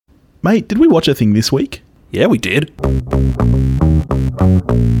Mate, did we watch a thing this week? Yeah, we did.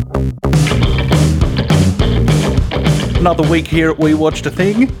 Another week here at We Watched a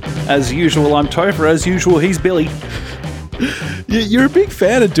Thing. As usual, I'm Topher. As usual, he's Billy. You're a big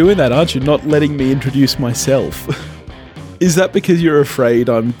fan of doing that, aren't you? Not letting me introduce myself. Is that because you're afraid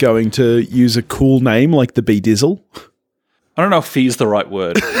I'm going to use a cool name like the B-Dizzle? I don't know if fee's the right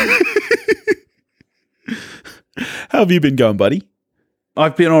word. How have you been going, buddy?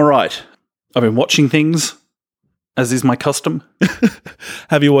 I've been all right. I've been watching things, as is my custom.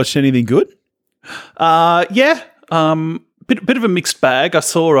 Have you watched anything good? Yeah. Bit of a mixed bag. I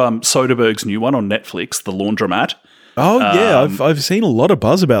saw Soderbergh's new one on Netflix, The Laundromat. Oh, yeah. I've seen a lot of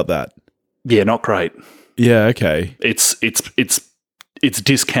buzz about that. Yeah, not great. Yeah, okay. It's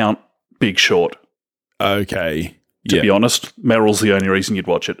discount Big Short. Okay. To be honest, Meryl's the only reason you'd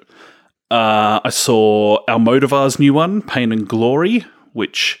watch it. I saw Almodovar's new one, Pain and Glory,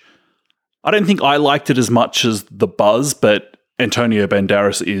 which I don't think I liked it as much as the buzz, but Antonio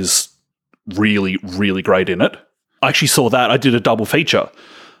Banderas is really, really great in it. I actually saw that. I did a double feature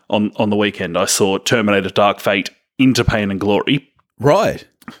on the weekend. I saw Terminator Dark Fate into Pain and Glory. Right.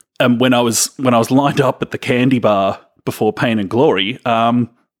 And when I was lined up at the candy bar before Pain and Glory,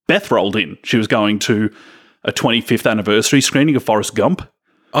 Beth rolled in. She was going to a 25th anniversary screening of Forrest Gump.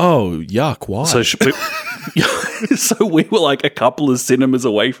 Oh, yuck, why? So we were like a couple of cinemas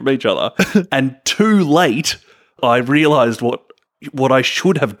away from each other, and too late, I realised what I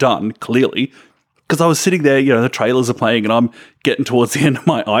should have done, clearly, because I was sitting there, the trailers are playing, and I'm getting towards the end of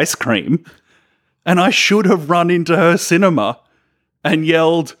my ice cream, and I should have run into her cinema and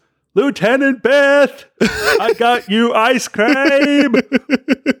yelled, "Lieutenant Beth, I got you ice cream!"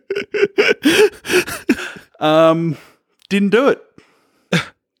 Didn't do it.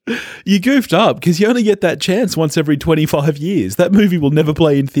 You goofed up because you only get that chance once every 25 years. That movie will never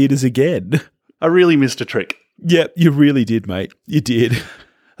play in theatres again. I really missed a trick. Yep, you really did, mate. You did.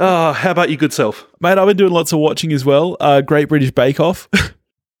 How about your good self? Mate, I've been doing lots of watching as well. Great British Bake Off.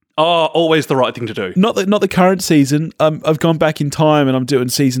 Oh, always the right thing to do. Not the current season. I've gone back in time and I'm doing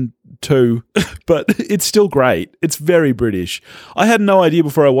season 2, but it's still great. It's very British. I had no idea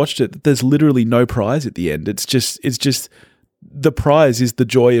before I watched it that there's literally no prize at the end. It's just the prize is the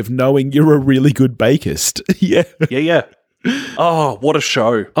joy of knowing you're a really good bakist. Yeah. Yeah. Oh, what a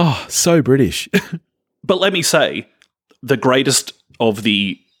show. Oh, so British. But let me say, the greatest of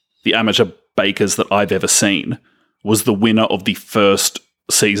the amateur bakers that I've ever seen was the winner of the first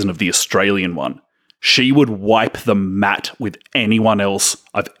season of the Australian one. She would wipe the mat with anyone else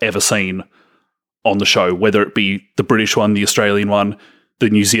I've ever seen on the show, whether it be the British one, the Australian one, the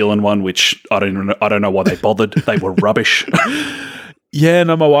New Zealand one, which I don't know why they bothered. They were rubbish. Yeah,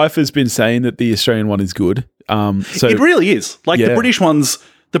 no, my wife has been saying that the Australian one is good. So it really is. Like, yeah. The British one's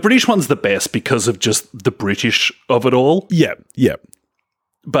the best because of just the British of it all. Yeah.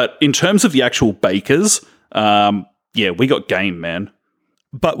 But in terms of the actual bakers, we got game, man.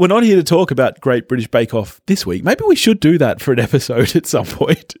 But we're not here to talk about Great British Bake Off this week. Maybe we should do that for an episode at some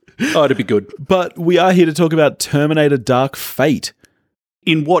point. Oh, it'd be good. But we are here to talk about Terminator Dark Fate.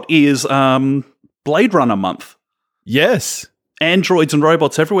 In what is Blade Runner month. Yes. Androids and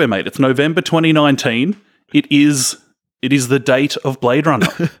robots everywhere, mate. It's November 2019. It is the date of Blade Runner.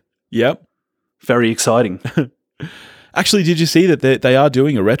 Yep. Very exciting. Actually, did you see that they are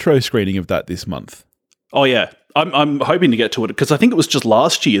doing a retro screening of that this month? Oh, yeah. I'm hoping to get to it because I think it was just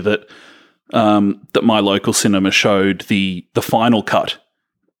last year that my local cinema showed the final cut.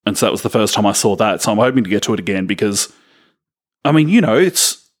 And so that was the first time I saw that. So I'm hoping to get to it again because, I mean,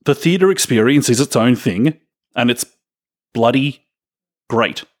 it's the theatre experience is its own thing and it's bloody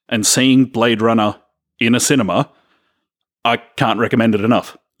great. And seeing Blade Runner in a cinema, I can't recommend it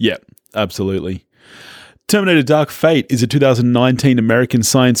enough. Yeah, absolutely. Terminator Dark Fate is a 2019 American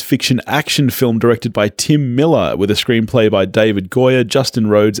science fiction action film directed by Tim Miller with a screenplay by David Goyer, Justin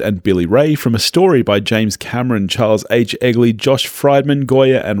Rhodes, and Billy Ray from a story by James Cameron, Charles H. Egley, Josh Friedman,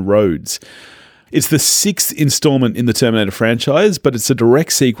 Goyer, and Rhodes. It's the 6th installment in the Terminator franchise, but it's a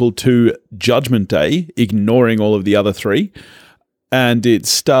direct sequel to Judgment Day, ignoring all of the other 3. And it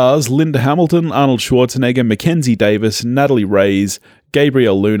stars Linda Hamilton, Arnold Schwarzenegger, Mackenzie Davis, Natalie Reyes,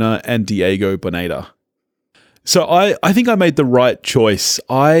 Gabriel Luna, and Diego Boneta. So I think I made the right choice.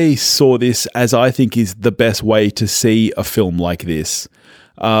 I saw this as I think is the best way to see a film like this.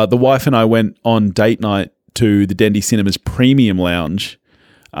 The wife and I went on date night to the Dendy Cinemas Premium Lounge,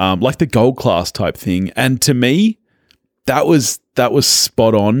 like the gold class type thing. And to me, that was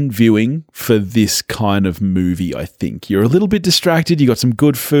spot on viewing for this kind of movie, I think. You're a little bit distracted. You got some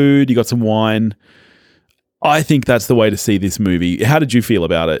good food. You got some wine. I think that's the way to see this movie. How did you feel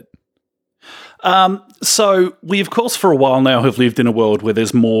about it? So we, of course, for a while now have lived in a world where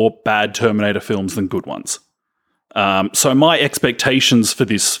there's more bad Terminator films than good ones. So my expectations for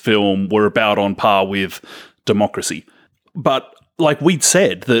this film were about on par with Democracy. But like we'd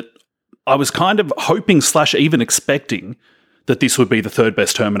said, that I was kind of hoping / even expecting that this would be the third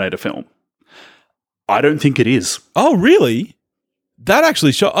best Terminator film. I don't think it is. Oh, really? That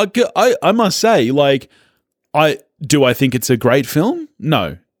actually I must say, like, I think it's a great film?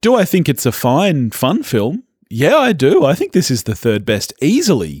 No. Do I think it's a fine, fun film? Yeah, I do. I think this is the third best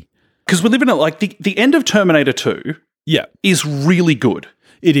easily. Because we're living at, like, the end of Terminator 2 is really good.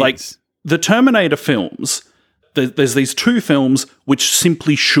 It like, is. The Terminator films, there's these two films which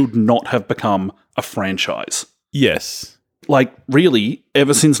simply should not have become a franchise. Yes. Like, really,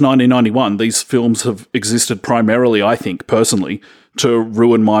 ever since 1991, these films have existed primarily, I think, personally, to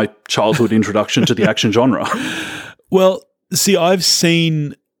ruin my childhood introduction to the action genre. Well, see, I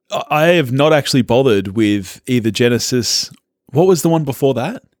have not actually bothered with either Genesis. What was the one before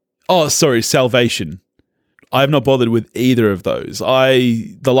that? Oh, sorry, Salvation. I have not bothered with either of those.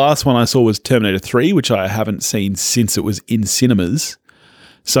 The last one I saw was Terminator 3, which I haven't seen since it was in cinemas.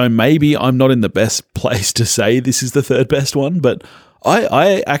 So maybe I'm not in the best place to say this is the third best one, but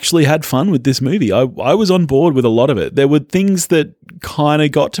I actually had fun with this movie. I was on board with a lot of it. There were things that kind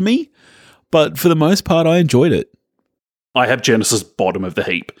of got to me, but for the most part, I enjoyed it. I have Genesis bottom of the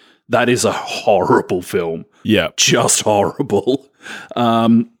heap. That is a horrible film. Yeah. Just horrible.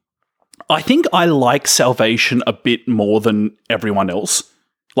 I think I like Salvation a bit more than everyone else.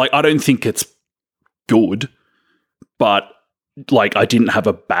 Like, I don't think it's good, but, like, I didn't have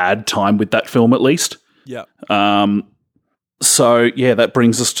a bad time with that film, at least. Yeah. So, yeah, that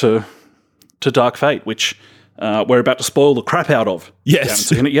brings us to Dark Fate, which we're about to spoil the crap out of. Yes. You haven't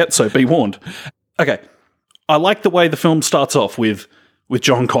seen it yet, so be warned. Okay. I like the way the film starts off with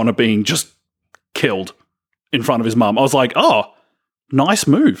John Connor being just killed in front of his mum. I was like, oh, nice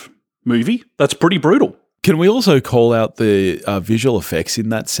movie. That's pretty brutal. Can we also call out the visual effects in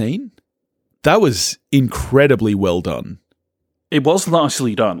that scene? That was incredibly well done. It was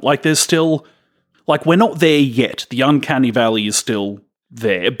nicely done. Like, there's still... Like, we're not there yet. The uncanny valley is still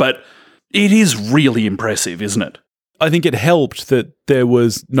there, but it is really impressive, isn't it? I think it helped that there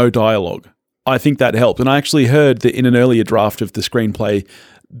was no dialogue. I think that helped. And I actually heard that in an earlier draft of the screenplay,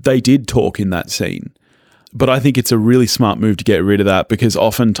 they did talk in that scene. But I think it's a really smart move to get rid of that, because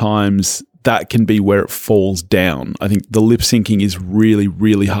oftentimes that can be where it falls down. I think the lip syncing is really,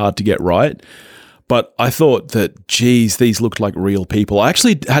 really hard to get right. But I thought that, geez, these looked like real people. I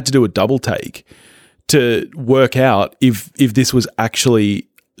actually had to do a double take to work out if this was actually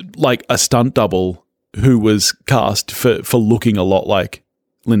like a stunt double who was cast for looking a lot like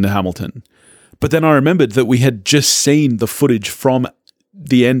Linda Hamilton. But then I remembered that we had just seen the footage from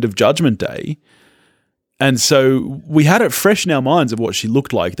the end of Judgment Day. And so we had it fresh in our minds of what she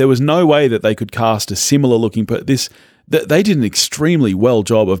looked like. There was no way that they could cast a similar looking they did an extremely well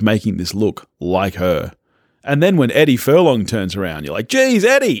job of making this look like her. And then when Eddie Furlong turns around, you're like, geez,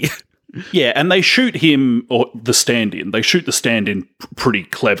 Eddie. Yeah, and they shoot him, or the stand-in. They shoot the stand-in pretty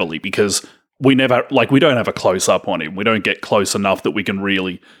cleverly, because we don't have a close-up on him. We don't get close enough that we can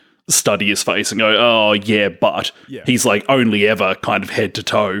really study his face and go, oh, yeah, but he's like only ever kind of head to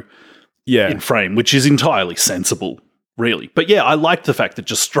toe in frame, which is entirely sensible, really. But yeah, I like the fact that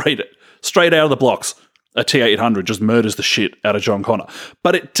just straight out of the blocks, a T-800 just murders the shit out of John Connor.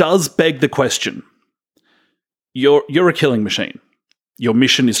 But it does beg the question. You're a killing machine. Your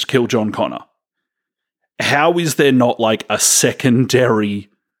mission is to kill John Connor. How is there not like a secondary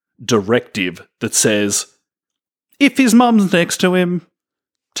directive that says, if his mum's next to him,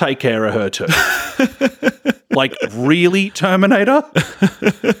 take care of her too? Like, really, Terminator?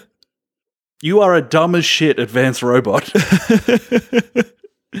 You are a dumb as shit advanced robot.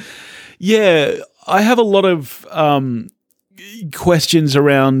 Yeah, I have a lot of questions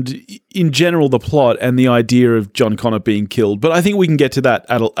around, in general, the plot and the idea of John Connor being killed, but I think we can get to that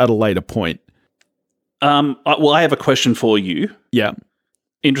at a later point. Well, I have a question for you. Yeah.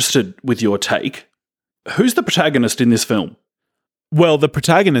 Interested with your take. Who's the protagonist in this film? Well, the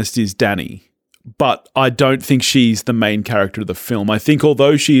protagonist is Danny, but I don't think she's the main character of the film. I think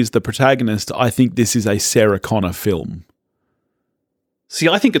although she is the protagonist, I think this is a Sarah Connor film. See,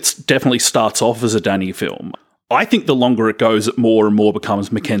 I think it definitely starts off as a Danny film. I think the longer it goes, it more and more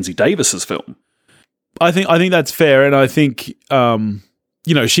becomes Mackenzie Davis's film. I think that's fair, and I think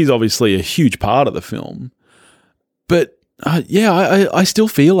she's obviously a huge part of the film. But I still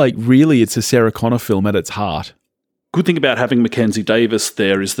feel like really it's a Sarah Connor film at its heart. Good thing about having Mackenzie Davis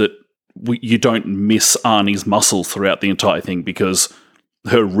there is that you don't miss Arnie's muscles throughout the entire thing, because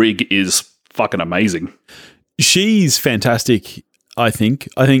her rig is fucking amazing. She's fantastic, I think.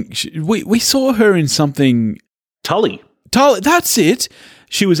 We saw her in something... Tully. That's it.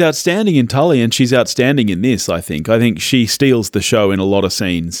 She was outstanding in Tully, and she's outstanding in this, I think. I think she steals the show in a lot of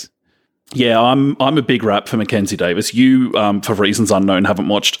scenes. Yeah, I'm a big rap for Mackenzie Davis. You, for reasons unknown, haven't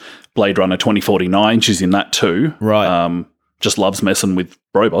watched Blade Runner 2049. She's in that too. Right. Just loves messing with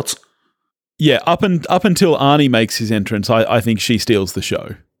robots. Yeah, up until Arnie makes his entrance, I think she steals the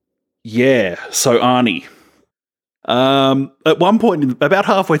show. Yeah, so Arnie. At one point, about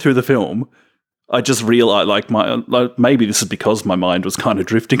halfway through the film, I just realized, maybe this is because my mind was kind of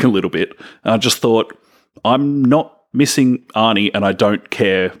drifting a little bit. And I just thought, I'm not missing Arnie, and I don't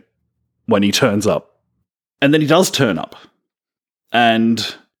care when he turns up. And then he does turn up.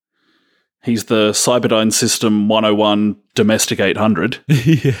 And he's the Cyberdyne System 101 Domestic 800.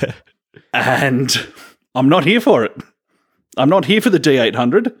 Yeah. And I'm not here for it. I'm not here for the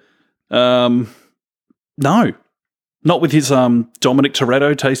D800. No. Not with his Dominic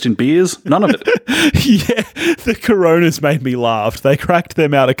Toretto taste in beers. None of it. Yeah, the Coronas made me laugh. They cracked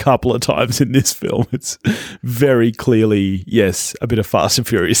them out a couple of times in this film. It's very clearly, yes, a bit of Fast and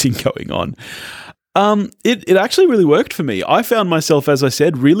Furiousing going on. It actually really worked for me. I found myself, as I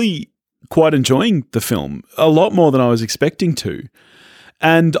said, really quite enjoying the film. A lot more than I was expecting to.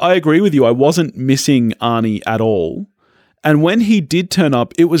 And I agree with you. I wasn't missing Arnie at all. And when he did turn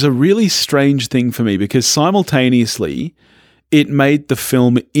up, it was a really strange thing for me because simultaneously it made the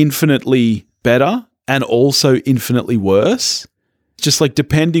film infinitely better and also infinitely worse. Just like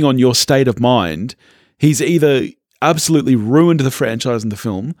depending on your state of mind, he's either absolutely ruined the franchise and the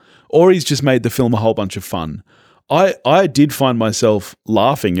film or he's just made the film a whole bunch of fun. I did find myself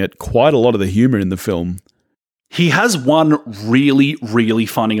laughing at quite a lot of the humor in the film. He has one really, really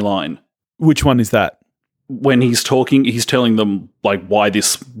funny line. Which one is that? When he's talking, he's telling them like why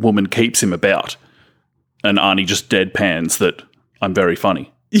this woman keeps him about, and Arnie just deadpans that I'm very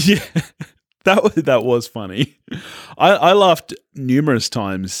funny. Yeah, that was funny. I laughed numerous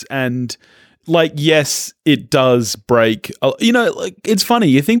times, and like yes, it does break. You know, like it's funny.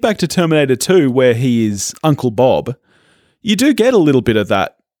 You think back to Terminator 2, where he is Uncle Bob. You do get a little bit of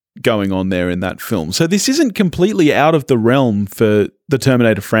that going on there in that film. So this isn't completely out of the realm for the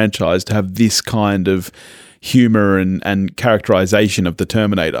Terminator franchise to have this kind of humor and characterization of the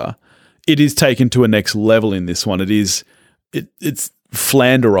Terminator. It is taken to a next level in this one. It's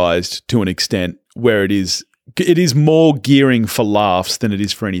Flanderized to an extent where it is more gearing for laughs than it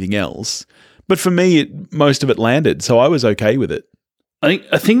is for anything else. But for me, most of it landed, so I was okay with it. I think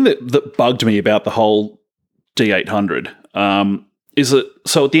a thing that bugged me about the whole D800 is that,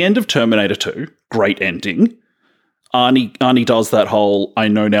 so at the end of Terminator 2, great ending, Arnie does that whole I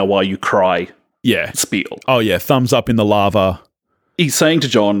know now why you cry spiel. Oh yeah, thumbs up in the lava. He's saying to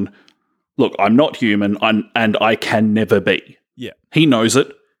John, look, I'm not human and I can never be. Yeah. He knows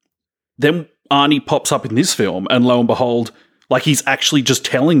it. Then Arnie pops up in this film and lo and behold, like he's actually just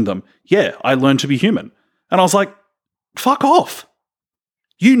telling them, yeah, I learned to be human. And I was like, fuck off.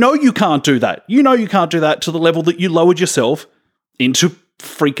 You know you can't do that. You know you can't do that to the level that you lowered yourself into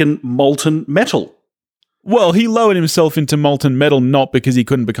freaking molten metal. Well, he lowered himself into molten metal not because he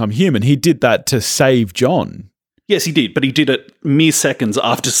couldn't become human. He did that to save John. Yes, he did, but he did it mere seconds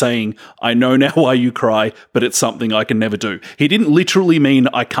after saying, I know now why you cry, but it's something I can never do. He didn't literally mean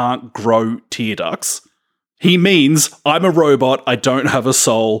I can't grow tear ducts. He means I'm a robot, I don't have a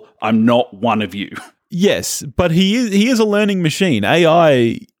soul, I'm not one of you. Yes, but he is a learning machine.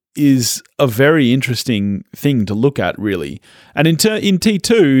 AI is a very interesting thing to look at, really. And in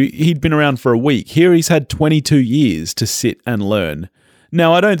T2, he'd been around for a week. Here he's had 22 years to sit and learn.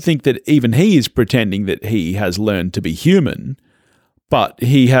 Now, I don't think that even he is pretending that he has learned to be human, but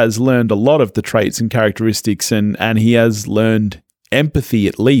he has learned a lot of the traits and characteristics, and he has learned empathy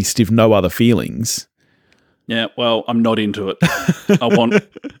at least, if no other feelings. Yeah, well, I'm not into it. I want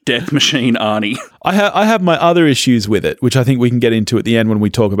Death Machine Arnie. I have my other issues with it, which I think we can get into at the end when we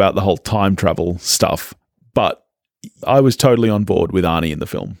talk about the whole time travel stuff. But I was totally on board with Arnie in the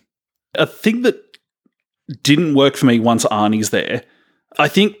film. A thing that didn't work for me once Arnie's there, I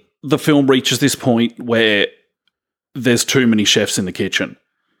think the film reaches this point where there's too many chefs in the kitchen.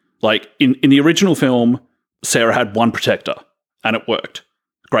 Like, in the original film, Sarah had one protector, and it worked.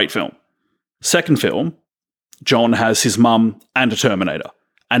 Great film. Second film, John has his mum and a Terminator,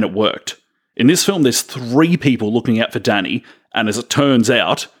 and it worked. In this film, there's three people looking out for Danny, and as it turns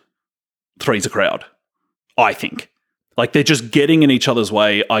out, three's a crowd, I think. Like, they're just getting in each other's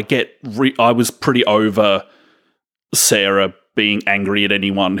way. I was pretty over Sarah being angry at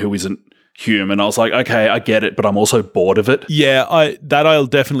anyone who isn't Hume, and I was like, okay, I get it, but I'm also bored of it. Yeah, I'll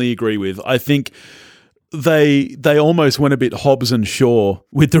definitely agree with. I think they almost went a bit Hobbs and Shaw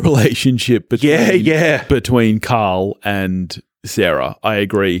with the relationship between Carl and Sarah. I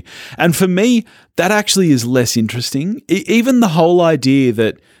agree. And for me, that actually is less interesting. Even the whole idea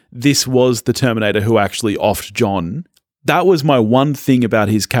that this was the Terminator who actually offed John, that was my one thing about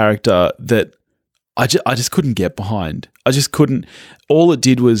his character that I just couldn't get behind. I just couldn't. All it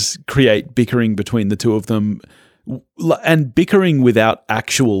did was create bickering between the two of them, and bickering without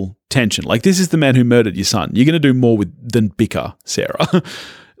actual tension. Like, this is the man who murdered your son. You're going to do more than bicker, Sarah.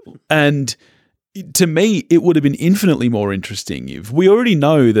 And to me, it would have been infinitely more interesting if we already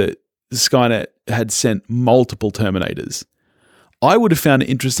know that Skynet had sent multiple Terminators. I would have found it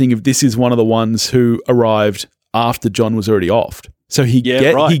interesting if this is one of the ones who arrived after John was already offed. So he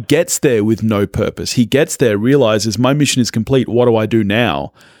gets there with no purpose. He gets there, realizes my mission is complete. What do I do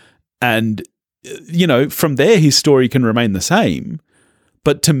now? And, from there, his story can remain the same.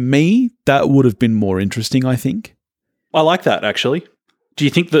 But to me, that would have been more interesting, I think. I like that, actually. Do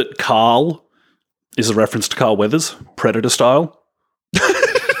you think that Carl is a reference to Carl Weathers, Predator style?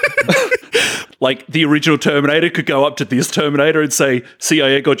 Like, the original Terminator could go up to this Terminator and say,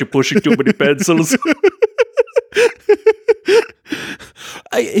 CIA got you pushing too many pencils.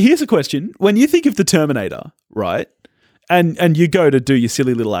 Here's a question. When you think of the Terminator, right, and you go to do your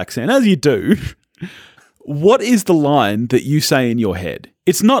silly little accent, as you do, what is the line that you say in your head?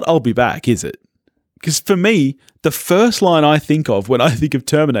 It's not, I'll be back, is it? Because for me, the first line I think of when I think of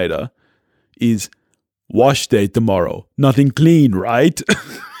Terminator is, wash day tomorrow. Nothing clean, right?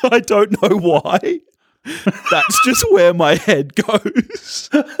 I don't know why. That's just where my head goes.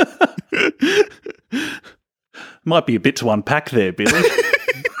 Might be a bit to unpack there, Billy.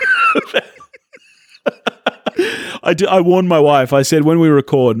 I warned my wife. I said, when we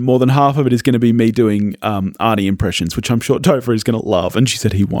record, more than half of it is going to be me doing Arnie impressions, which I'm sure Topher is going to love. And she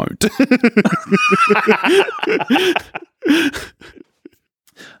said he won't.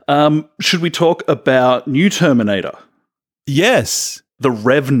 Should we talk about New Terminator? Yes. The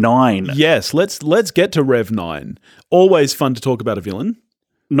Rev 9. Yes, let's get to Rev 9. Always fun to talk about a villain.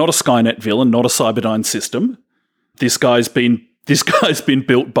 Not a Skynet villain, not a Cyberdyne system. This guy's been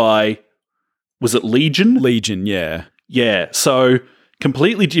built by, was it Legion? Legion, yeah. Yeah, so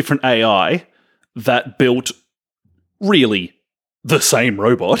completely different AI that built really the same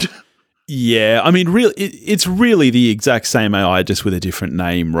robot. Yeah, I mean, it's really the exact same AI, just with a different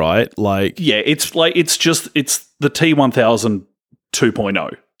name, right? Like, yeah, it's the T-1000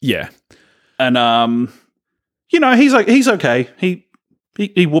 2.0. Yeah, and he's okay.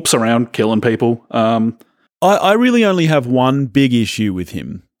 He whoops around killing people. I really only have one big issue with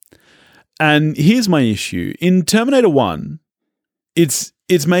him, and here's my issue. In Terminator 1, it's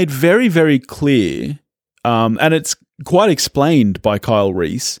made very, very clear, and it's quite explained by Kyle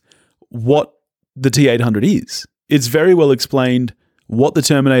Reese, what the T-800 is. It's very well explained what the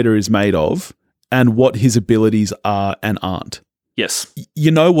Terminator is made of and what his abilities are and aren't. Yes.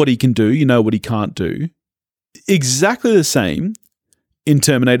 You know what he can do, you know what he can't do. Exactly the same in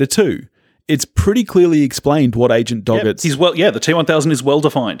Terminator 2. It's pretty clearly explained what Agent Doggett's... the T-1000 is well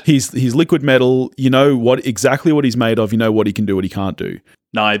defined. He's liquid metal, you know exactly what he's made of, you know what he can do, what he can't do.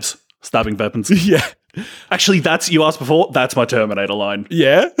 Knives, stabbing weapons. Yeah. Actually, you asked before, that's my Terminator line.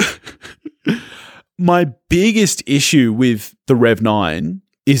 Yeah. My biggest issue with the Rev 9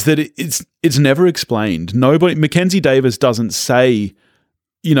 is that it's never explained. Mackenzie Davis doesn't say,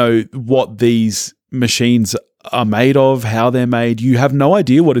 what these machines are made of, how they're made. You have no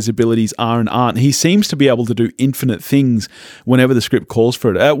idea what his abilities are and aren't. He seems to be able to do infinite things whenever the script calls for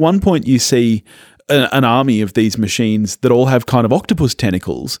it. At one point, you see an army of these machines that all have kind of octopus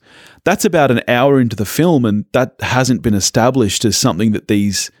tentacles. That's about an hour into the film, and that hasn't been established as something that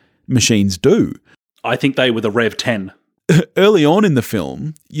these machines do. I think they were the Rev 10. Early on in the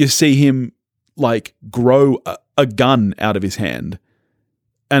film, you see him grow a gun out of his hand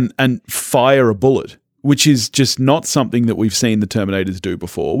and fire a bullet, which is just not something that we've seen the Terminators do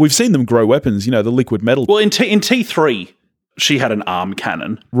before. We've seen them grow weapons, the liquid metal. Well, in T3, she had an arm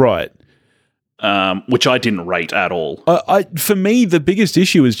cannon. Right. Which I didn't rate at all. For me, the biggest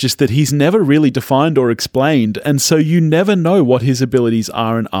issue is just that he's never really defined or explained, and so you never know what his abilities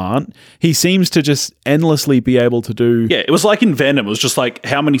are and aren't. He seems to just endlessly be able to do... Yeah, it was like in Venom. It was just like,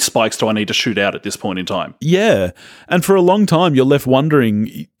 how many spikes do I need to shoot out at this point in time? Yeah, and for a long time, you're left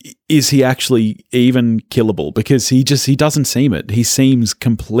wondering, is he actually even killable? Because he doesn't seem it. He seems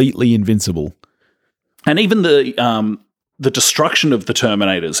completely invincible. And even the destruction of the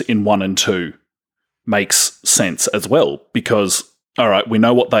Terminators in 1 and 2 makes sense as well, because all right, we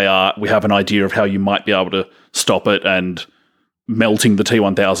know what they are. We have an idea of how you might be able to stop it, and melting the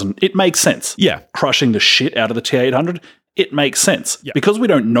T1000, it makes sense. Yeah. Crushing the shit out of the T800, it makes sense. Yeah. Because we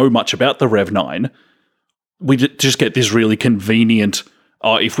don't know much about the Rev 9, we just get this really convenient,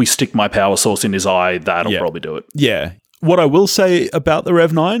 if we stick my power source in his eye, that'll probably do it. Yeah. What I will say about the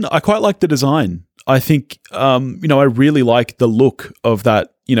Rev 9, I quite like the design. I think, I really like the look of that,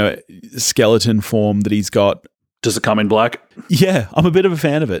 skeleton form that he's got. Does it come in black? Yeah, I'm a bit of a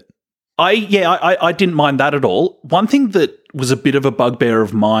fan of it. I didn't mind that at all. One thing that was a bit of a bugbear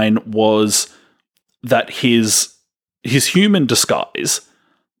of mine was that his human disguise,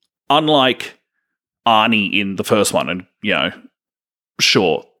 unlike Arnie in the first one, and,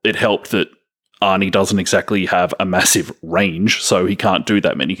 sure, it helped that Arnie doesn't exactly have a massive range, so he can't do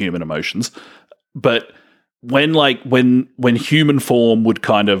that many human emotions. But when human form would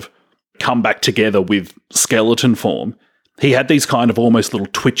kind of come back together with skeleton form, he had these kind of almost little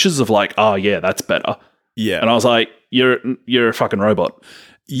twitches of like, oh yeah, that's better. Yeah. And I was like, you're a fucking robot.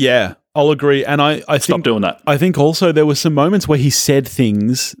 Yeah, I'll agree. And I think stop doing that. I think also there were some moments where he said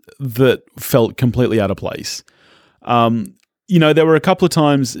things that felt completely out of place. There were a couple of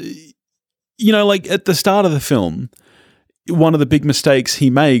times, like at the start of the film, one of the big mistakes he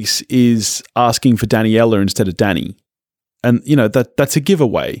makes is asking for Daniela instead of Danny. And, that's a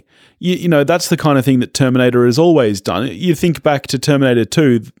giveaway. That's the kind of thing that Terminator has always done. You think back to Terminator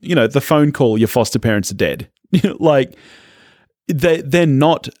 2, the phone call, your foster parents are dead. Like, they're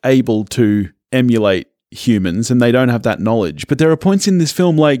not able to emulate humans and they don't have that knowledge. But there are points in this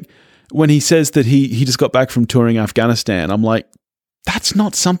film, like when he says that he just got back from touring Afghanistan, I'm like, that's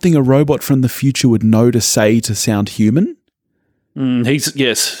not something a robot from the future would know to say to sound human.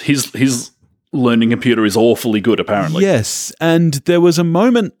 His learning computer is awfully good, apparently. Yes, and there was a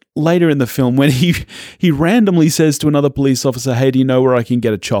moment later in the film when he randomly says to another police officer, hey, do you know where I can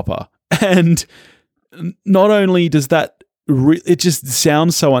get a chopper? And not only does that, it just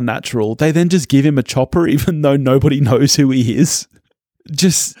sounds so unnatural, they then just give him a chopper even though nobody knows who he is.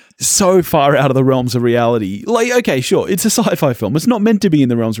 Just so far out of the realms of reality. Like, okay, sure, it's a sci-fi film. It's not meant to be in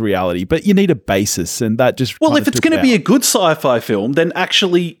the realms of reality, but you need a basis, and that just if it's going to be a good sci-fi film, then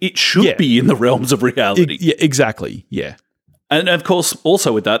actually it should be in the realms of reality. Yeah, exactly. Yeah. And of course,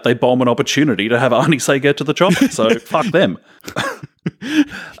 also with that, they bomb an opportunity to have Arnie say get to the chopper. So fuck them.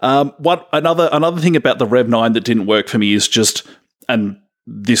 Another thing about the Rev 9 that didn't work for me is just, and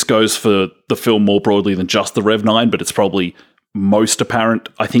this goes for the film more broadly than just the Rev 9, but it's probably most apparent,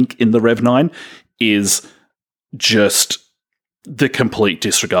 I think, in the Rev 9, is just the complete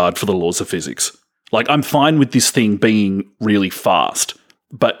disregard for the laws of physics. Like, I'm fine with this thing being really fast,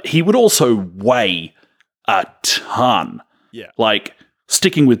 but he would also weigh a ton. Yeah. Like,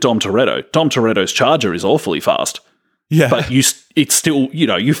 sticking with Dom Toretto's Charger is awfully fast. Yeah. But it's still,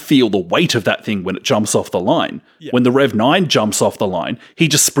 you feel the weight of that thing when it jumps off the line. Yeah. When the Rev 9 jumps off the line, he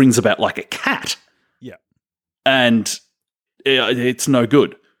just springs about like a cat. Yeah. And it's no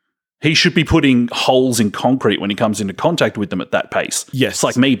good. He should be putting holes in concrete when he comes into contact with them at that pace. Yes. It's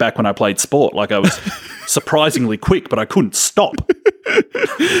like me back when I played sport. Like, I was surprisingly quick, but I couldn't stop.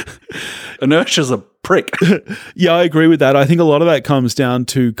 Inertia's a prick. Yeah, I agree with that. I think a lot of that comes down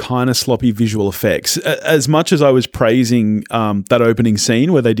to kind of sloppy visual effects. As much as I was praising that opening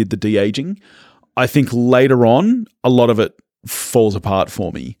scene where they did the de-aging, I think later on, a lot of it falls apart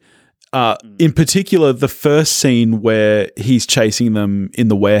for me. In particular, the first scene where he's chasing them in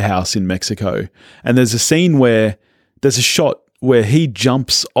the warehouse in Mexico. And there's a scene where there's a shot where he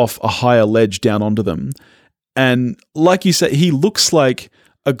jumps off a higher ledge down onto them. And like you say, he looks like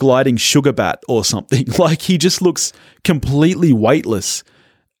a gliding sugar bat or something. Like, he just looks completely weightless.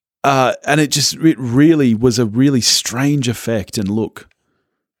 And it really was a really strange effect and look.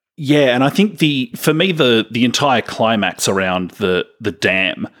 Yeah, and I think for me, the entire climax around the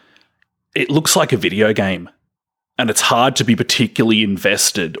dam, it looks like a video game, and it's hard to be particularly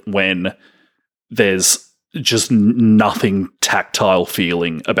invested when there's just nothing tactile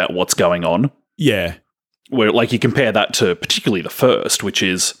feeling about what's going on. Yeah. Where, like, you compare that to particularly the first, which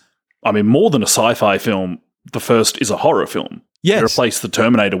is, I mean, more than a sci-fi film, the first is a horror film. Yes. You replace the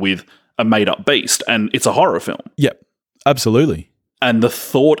Terminator with a made-up beast, and it's a horror film. Yep, absolutely. And the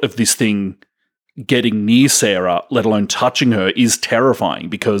thought of this thing getting near Sarah, let alone touching her, is terrifying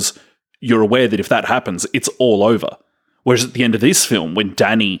because you're aware that if that happens, it's all over. Whereas at the end of this film, when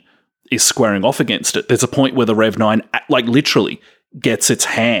Danny is squaring off against it, there's a point where the Rev 9, like, literally gets its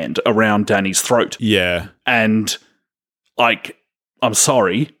hand around Danny's throat. Yeah. And, like, I'm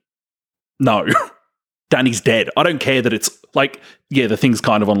sorry. No. Danny's dead. I don't care that it's, like, yeah, the thing's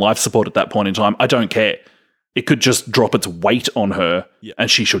kind of on life support at that point in time. I don't care. It could just drop its weight on her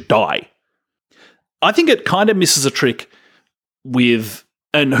and she should die. I think it kind of misses a trick with,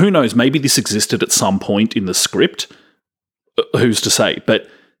 and who knows, maybe this existed at some point in the script. Who's to say? But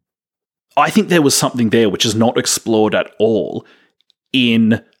I think there was something there which is not explored at all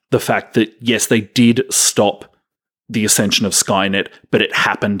in the fact that, yes, they did stop the ascension of Skynet, but it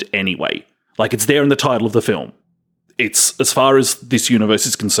happened anyway. Like, it's there in the title of the film. It's, as far as this universe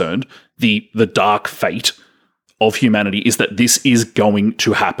is concerned, the dark fate of humanity is that this is going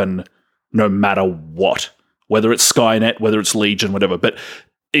to happen no matter what. Whether it's Skynet, whether it's Legion, whatever. But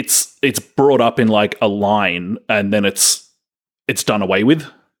it's brought up in like a line and then it's done away with.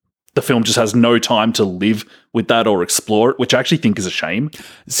 The film just has no time to live with that or explore it, which I actually think is a shame.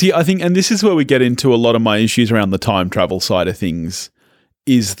 See, I think, and this is where we get into a lot of my issues around the time travel side of things,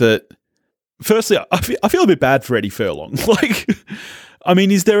 is that, firstly, I feel a bit bad for Eddie Furlong. Like, I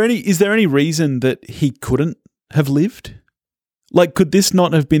mean, is there any reason that he couldn't have lived? Like, could this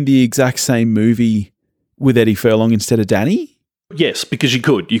not have been the exact same movie with Eddie Furlong instead of Danny? Yes, because you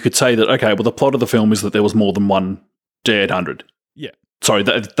could. You could say that, okay, well, the plot of the film is that there was more than one D800. Yeah. Sorry,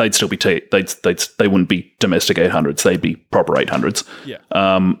 they'd still be they wouldn't be domestic 800s. They'd be proper 800s. Yeah.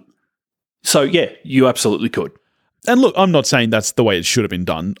 So yeah, you absolutely could. And look, I'm not saying that's the way it should have been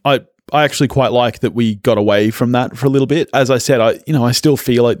done. I actually quite like that we got away from that for a little bit. As I said, I still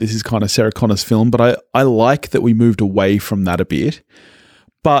feel like this is kind of Sarah Connor's film, but I like that we moved away from that a bit.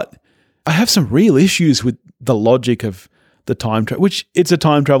 But I have some real issues with the logic of the time travel, which it's a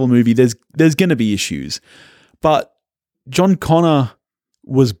time travel movie. There's going to be issues, but John Connor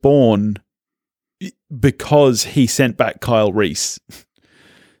was born because he sent back Kyle Reese.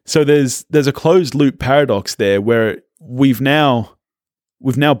 So there's a closed loop paradox there where we've now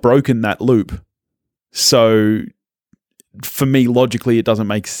broken that loop. So for me, logically, it doesn't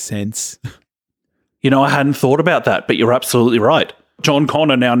make sense. You know, I hadn't thought about that, but you're absolutely right. John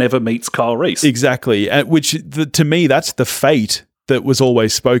Connor now never meets Kyle Reese. Exactly. Which, to me, that's the fate that was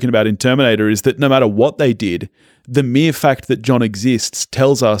always spoken about in Terminator, is that no matter what they did, the mere fact that John exists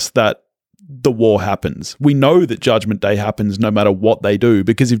tells us that the war happens. We know that Judgment Day happens no matter what they do,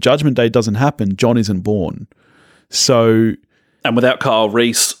 because if Judgment Day doesn't happen, John isn't born. So... And without Kyle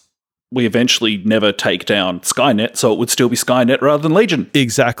Reese, we eventually never take down Skynet, so it would still be Skynet rather than Legion.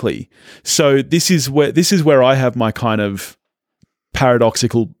 Exactly. So this is where I have my kind of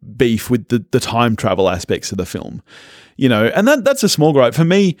paradoxical beef with the time travel aspects of the film. You know, and that's a small gripe. For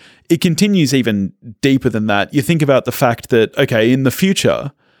me, it continues even deeper than that. You think about the fact that, okay, in the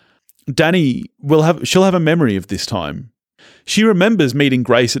future, Danny she'll have a memory of this time. She remembers meeting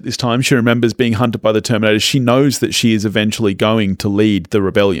Grace at this time. She remembers being hunted by the Terminators. She knows that she is eventually going to lead the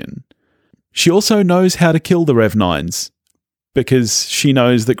rebellion. She also knows how to kill the Rev-9s because she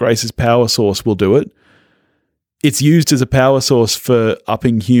knows that Grace's power source will do it. It's used as a power source for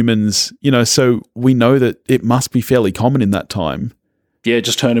upping humans, you know, so we know that it must be fairly common in that time. Yeah,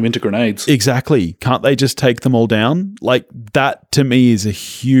 just turn them into grenades. Exactly. Can't they just take them all down? Like, that to me is a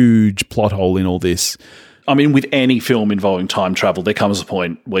huge plot hole in all this. I mean, with any film involving time travel, there comes a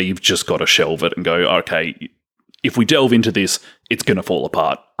point where you've just got to shelve it and go, okay, if we delve into this, it's going to fall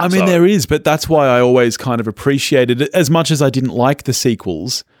apart. I mean, there is, but that's why I always kind of appreciated it. As much as I didn't like the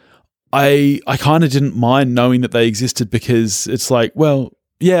sequels, I kind of didn't mind knowing that they existed, because it's like, well,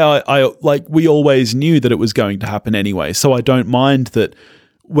 yeah, I like, we always knew that it was going to happen anyway, so I don't mind that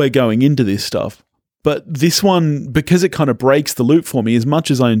we're going into this stuff. But this one, because it kind of breaks the loop for me, as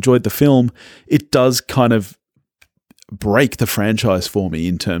much as I enjoyed the film, it does kind of break the franchise for me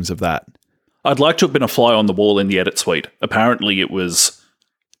in terms of that. I'd like to have been a fly on the wall in the edit suite. Apparently it was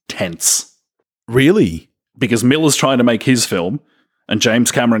tense. Really? Because Miller's trying to make his film, and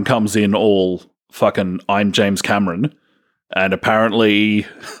James Cameron comes in all fucking, I'm James Cameron, and apparently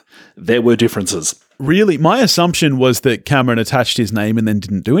there were differences. Really? My assumption was that Cameron attached his name and then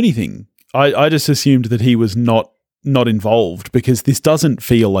didn't do anything. I just assumed that he was not involved, because this doesn't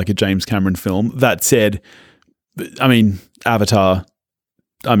feel like a James Cameron film. That said, I mean, Avatar,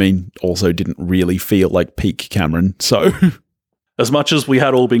 also didn't really feel like peak Cameron. So, as much as we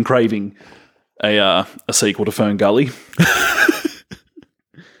had all been craving a sequel to Fern Gully,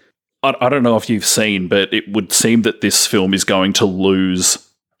 I don't know if you've seen, but it would seem that this film is going to lose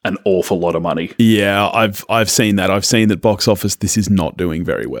an awful lot of money. Yeah, I've seen that. I've seen that box office, this is not doing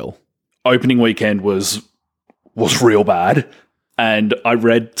very well. Opening weekend was real bad, and I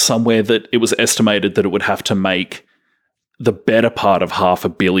read somewhere that it was estimated that it would have to make the better part of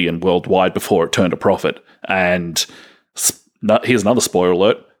 $500 million worldwide before it turned a profit. And here's another spoiler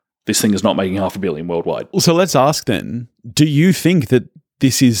alert: this thing is not making $500 million worldwide. So let's ask then: do you think that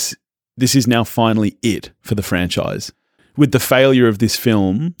this is this is now finally it for the franchise. With the failure of this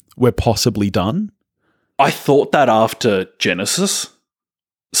film, we're possibly done. I thought that after Genesis,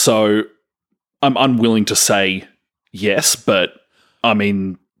 so I'm unwilling to say yes, but I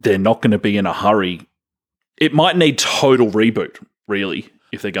mean, they're not going to be in a hurry. It might need total reboot, really,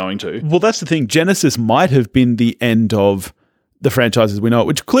 if they're going to. Well, that's the thing. Genesis might have been the end of the franchise as we know it,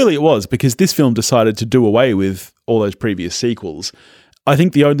 which clearly it was, because this film decided to do away with all those previous sequels. I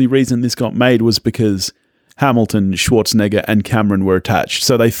think the only reason this got made was because Hamilton, Schwarzenegger, and Cameron were attached.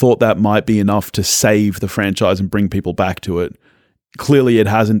 So they thought that might be enough to save the franchise and bring people back to it. Clearly, it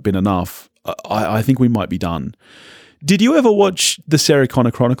hasn't been enough. I think we might be done. Did you ever watch the Sarah Connor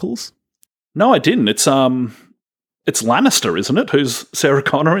Chronicles? No, I didn't. It's Lannister, isn't it? Who's Sarah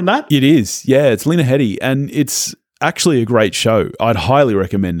Connor in that? It is. Yeah, it's Lena Headey, and it's actually a great show. I'd highly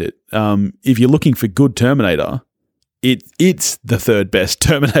recommend it. If you're looking for good Terminator, it's the third best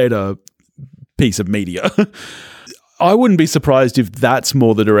Terminator piece of media. I wouldn't be surprised if that's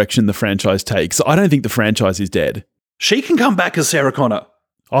more the direction the franchise takes. I don't think the franchise is dead. She can come back as Sarah Connor.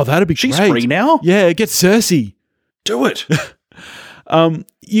 Oh, that'd be She's great. free now? Yeah, get Cersei. Do it.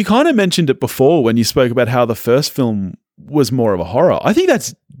 You kind of mentioned it before when you spoke about how the first film was more of a horror. I think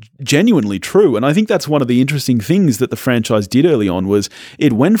that's genuinely true, and I think that's one of the interesting things that the franchise did early on was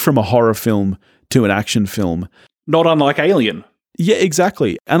it went from a horror film to an action film. Not unlike Alien. Yeah,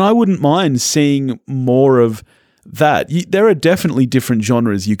 exactly. And I wouldn't mind seeing more of that. There are definitely different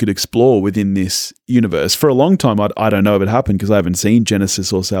genres you could explore within this universe. For a long time, I don't know if it happened because I haven't seen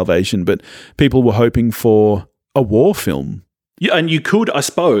Genesis or Salvation, but people were hoping for a war film. Yeah, and you could, I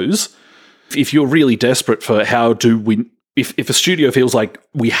suppose, if you're really desperate for how do we, if a studio feels like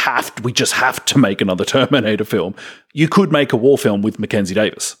we just have to make another Terminator film, you could make a war film with Mackenzie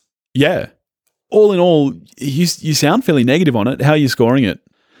Davis. Yeah. All in all, you sound fairly negative on it. How are you scoring it?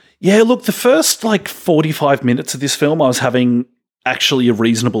 Yeah, look, the first 45 minutes of this film, I was having actually a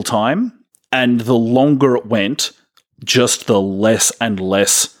reasonable time. And the longer it went, just the less and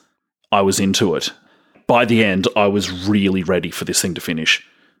less I was into it. By the end, I was really ready for this thing to finish.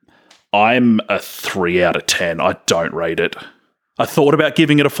 I'm a 3 out of 10. I don't rate it. I thought about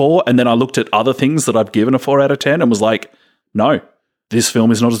giving it a 4, and then I looked at other things that I've given a 4 out of 10 and was like, no, this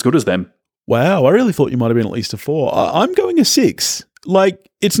film is not as good as them. Wow, I really thought you might have been at least a 4. I'm going a 6.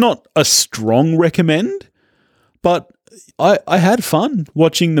 It's not a strong recommend, but I had fun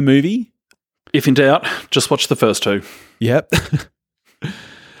watching the movie. If in doubt, just watch the first 2. Yep.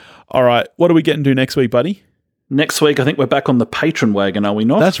 All right, what are we getting to next week, buddy? Next week, I think we're back on the patron wagon, are we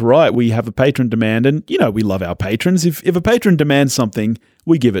not? That's right. We have a patron demand, and, we love our patrons. If a patron demands something,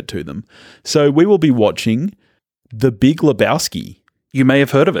 we give it to them. So we will be watching The Big Lebowski. You may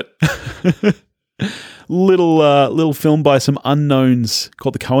have heard of it. Little film by some unknowns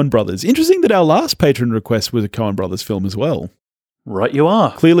called the Coen Brothers. Interesting that our last patron request was a Coen Brothers film as well. Right you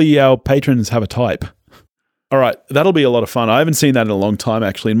are. Clearly our patrons have a type. All right, that'll be a lot of fun. I haven't seen that in a long time,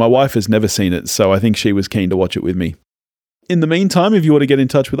 actually, and my wife has never seen it, so I think she was keen to watch it with me. In the meantime, if you want to get in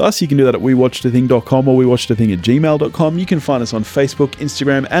touch with us, you can do that at wewatchedathing.com or wewatchedathing@gmail.com. You can find us on Facebook,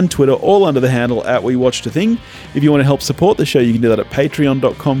 Instagram, and Twitter, all under the handle @wewatchedathing. If you want to help support the show, you can do that at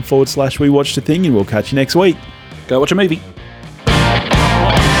patreon.com/wewatchedathing, and we'll catch you next week. Go watch a movie.